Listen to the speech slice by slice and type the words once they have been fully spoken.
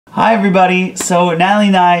Hi everybody. So Natalie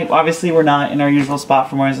and I, obviously we're not in our usual spot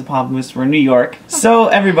for Mornings with Pomplamoose, we're in New York. So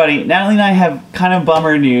everybody, Natalie and I have kind of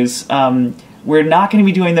bummer news. We're not going to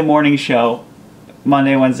be doing the morning show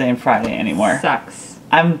Monday, Wednesday, and Friday anymore. Sucks.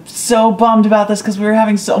 I'm so bummed about this because we were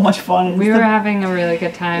having so much fun. We were having a really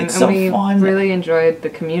good time. It's so fun. We really enjoyed the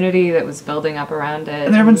community that was building up around it.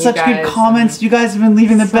 And there have been such good comments. You guys have been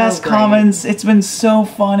leaving the best comments. It's been so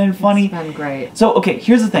fun and funny. It's been great. So, okay,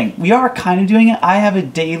 here's the thing. We are kind of doing it. I have a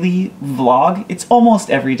daily vlog. It's almost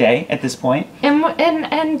every day at this point.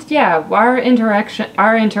 And yeah, our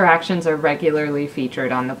interactions are regularly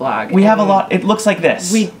featured on the vlog. We have a lot. It looks like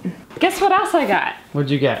this. Guess what else I got?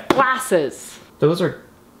 What'd you get? Glasses. Those are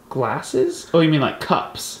glasses? Oh, you mean like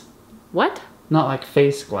cups? What? Not like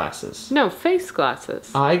face glasses. No, face glasses.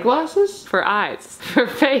 Eyeglasses? For eyes. For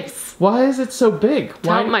face. Why is it so big? To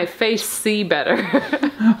help my face see better.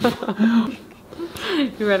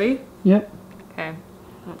 You ready? Yep. Okay.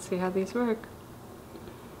 Let's see how these work.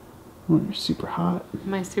 Oh, you're super hot.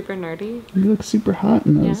 Am I super nerdy? You look super hot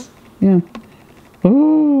in those. Yeah.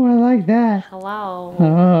 Oh, I like that. Hello.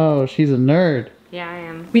 Oh, she's a nerd. Yeah, I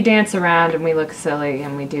am. We dance around and we look silly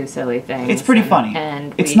and we do silly things. It's pretty funny.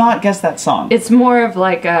 And it's not Guess That Song. It's more of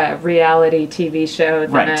like a reality TV show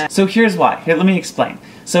than So here's why. Here, let me explain.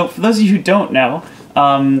 So for those of you who don't know,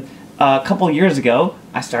 a couple years ago,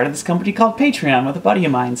 I started this company called Patreon with a buddy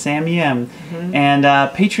of mine, Sam Yim. And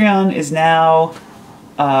Patreon is now,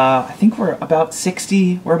 I think we're about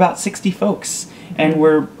 60 folks. And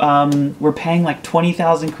we're paying like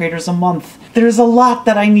 20,000 creators a month. There's a lot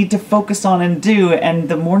that I need to focus on and do, and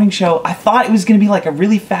the morning show, I thought it was going to be like a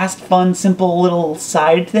really fast, fun, simple little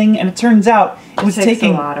side thing, and it turns out it was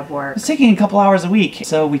taking a lot of work. It's taking a couple hours a week,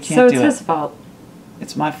 so we can't do it. So it's his fault.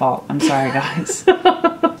 It's my fault. I'm sorry, guys.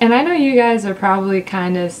 And I know you guys are probably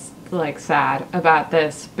kind of like sad about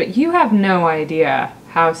this, but you have no idea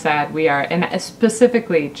how sad we are, and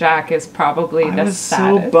specifically Jack is probably the saddest.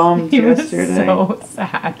 I was so bummed yesterday. He was so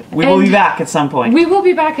sad. We will be back at some point. We will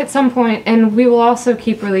be back at some point, and we will also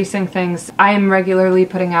keep releasing things. I am regularly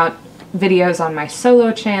putting out videos on my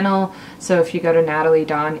solo channel, so if you go to Natalie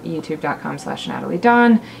Dawn, youtube.com/Natalie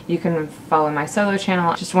Dawn, you can follow my solo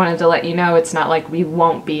channel. Just wanted to let you know it's not like we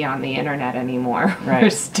won't be on the internet anymore. Right. We're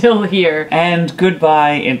still here. And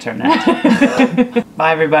goodbye, internet.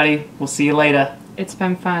 Bye, everybody. We'll see you later. It's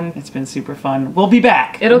been fun. It's been super fun. We'll be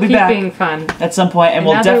back. It'll keep being fun. At some point, and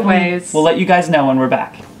we'll let you guys know when we're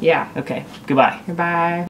back. Yeah. Okay. Goodbye. Goodbye.